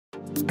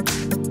Welcome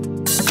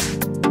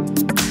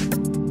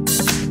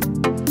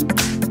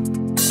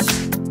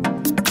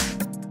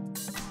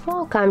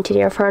to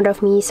the front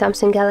of me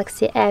Samsung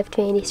Galaxy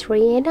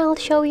F23, and I'll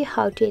show you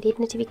how to edit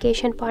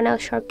notification panel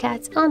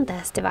shortcuts on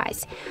this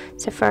device.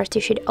 So first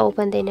you should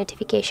open the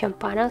notification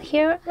panel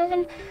here,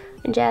 and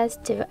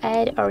just to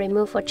add or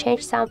remove or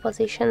change some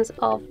positions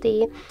of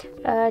the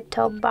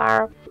top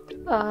bar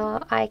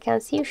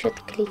icons, you should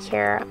click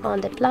here on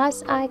the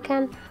plus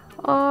icon,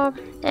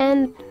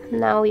 and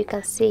now you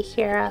can see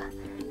here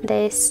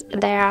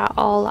there are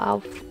all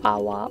of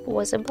our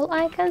visible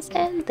icons,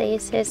 and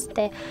this is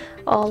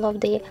all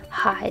of the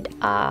hide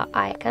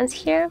icons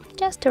here.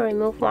 Just to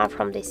remove one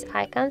from these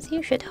icons,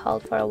 you should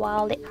hold for a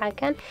while the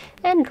icon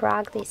and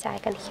drag this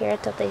icon here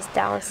to this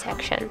down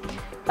section.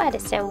 By the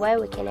same way,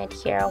 we can add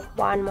here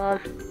one more,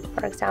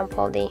 for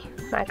example the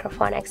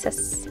microphone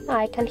access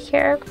icon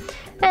here,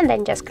 and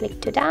then just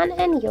click to done,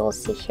 and you'll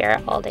see here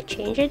all the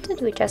changes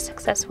that we just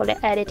successfully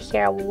added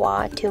here.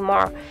 Two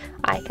more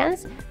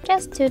icons.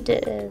 Just to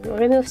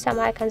remove some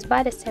icons,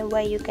 by the same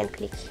way you can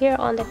click here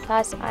on the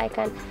plus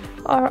icon,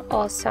 or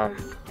also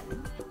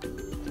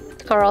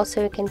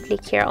you can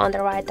click here on the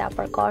right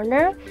upper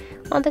corner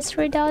on the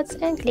three dots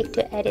and click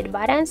to edit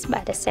buttons.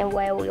 By the same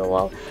way we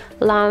will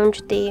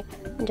launch the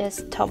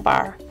top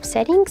bar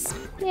settings,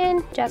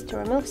 and just to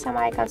remove some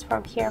icons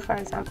from here, for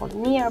example the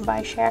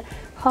nearby share,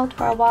 hold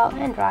for a while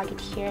and drag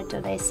it here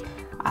to this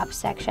up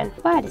section.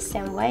 By the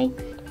same way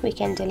we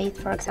can delete,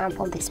 for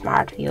example, the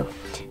smart view.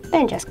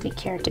 Then just click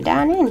here to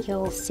done, and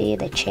you'll see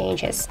the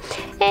changes.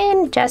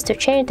 And just to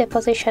change the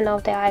position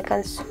of the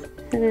icons,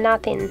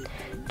 nothing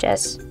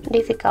just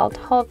difficult.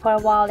 Hold for a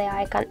while the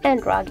icon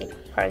and drag it.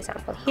 For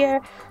example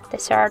here the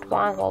third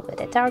one will be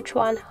the touch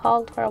one,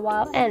 hold for a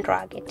while and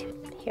drag it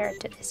here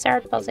to the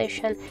third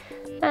position,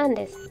 and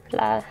the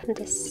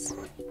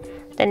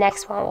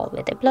next one will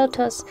be the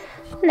Bluetooth,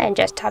 and then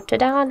just tap to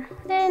done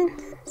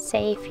and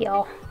save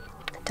your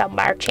top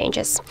bar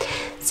changes.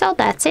 So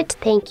that's it.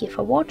 Thank you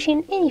for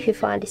watching, and if you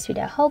found this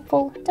video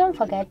helpful, don't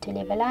forget to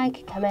leave a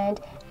like,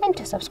 comment and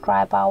to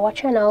subscribe our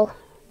channel.